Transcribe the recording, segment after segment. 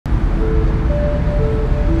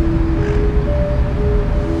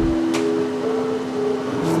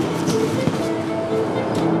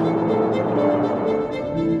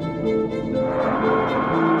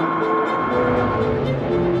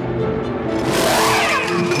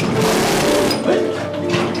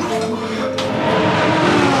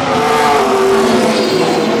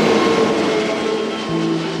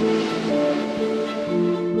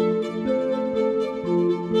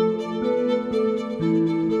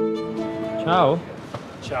Ciao.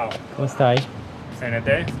 Ciao. Come stai? Bene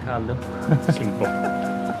te? Caldo. Sì, un po'.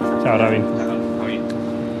 Ciao Ravi. How are you?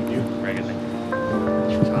 You? Very good,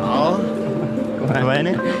 thank you. Ciao. Com'è?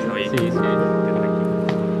 Bene? How are you? Sì, sì. Good, thank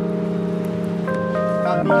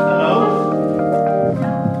you. Hello.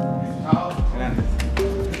 Ciao.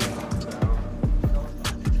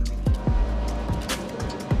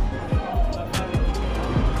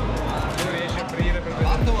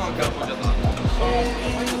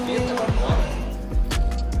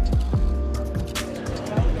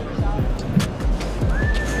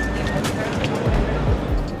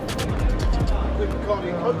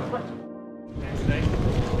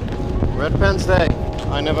 Red Pants Day.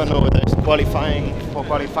 I never know whether it's qualifying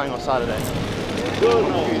on Saturday.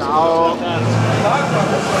 Ciao.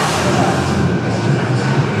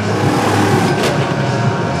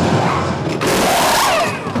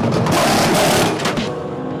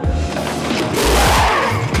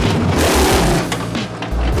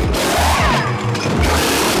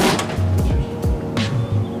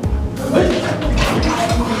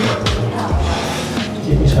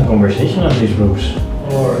 Is a conversation on these roofs?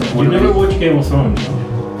 Or you never watch Game of Thrones?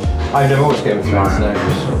 I've never watched Game of Thrones.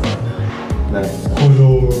 No.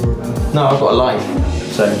 No, I've got a life.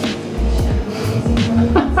 So.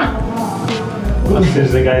 This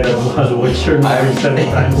is the guy that has watched her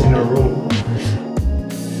 7 times in a row.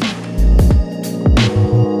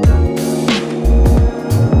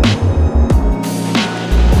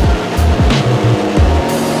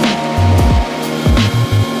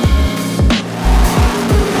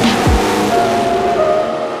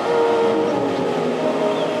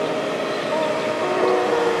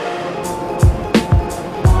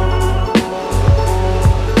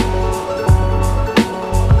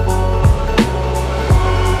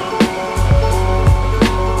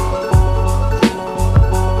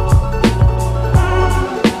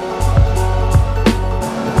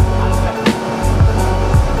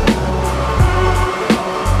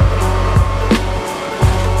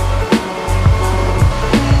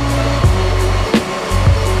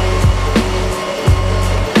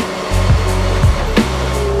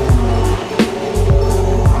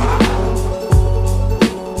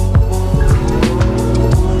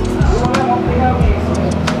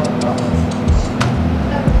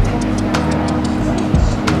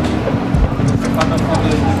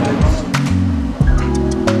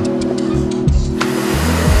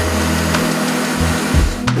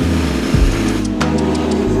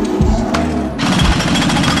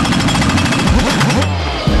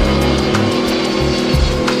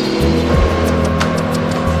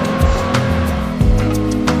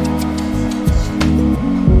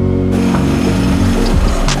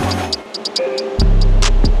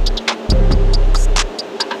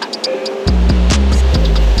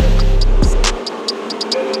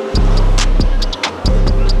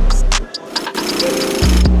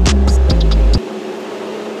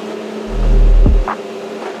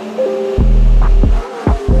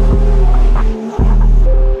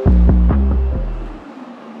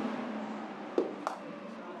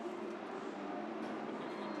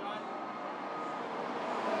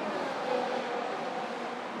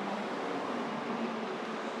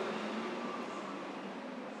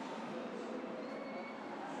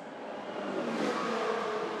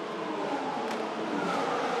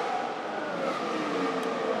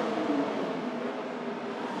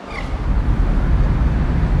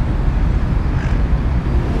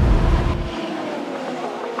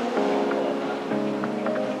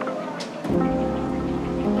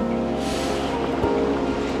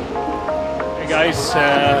 Guys,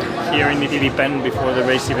 here in Italy Pen before the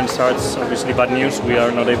race even starts, obviously bad news. We are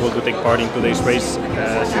not able to take part in today's race due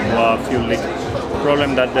to a fuel leak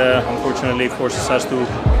problem that unfortunately forces us to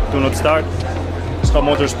not start. It's how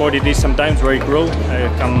motorsport it is sometimes, very cruel.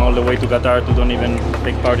 Come all the way to Qatar to don't even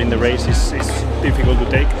take part in the race. It's difficult to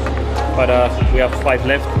take, but we have 5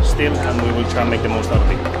 left still and we will try and make the most out of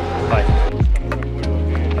it. Bye.